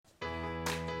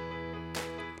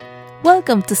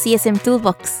Welcome to CSM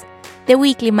Toolbox, the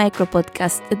weekly micro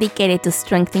podcast dedicated to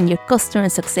strengthen your customer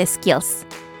success skills.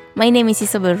 My name is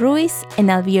Isabel Ruiz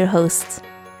and I'll be your host.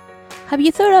 Have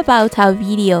you thought about how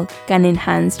video can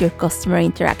enhance your customer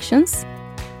interactions?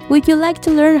 Would you like to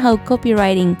learn how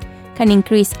copywriting can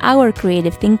increase our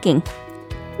creative thinking?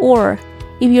 Or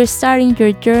if you're starting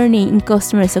your journey in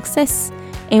customer success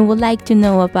and would like to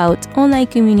know about online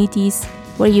communities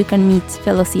where you can meet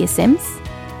fellow CSMs?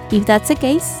 If that's the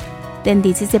case, then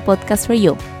this is a podcast for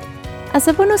you. As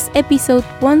a bonus episode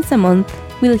once a month,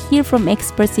 we'll hear from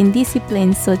experts in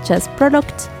disciplines such as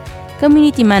product,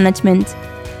 community management,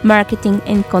 marketing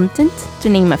and content, to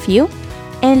name a few,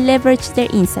 and leverage their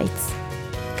insights.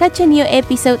 Catch a new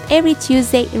episode every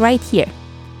Tuesday right here.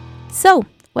 So,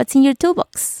 what's in your toolbox?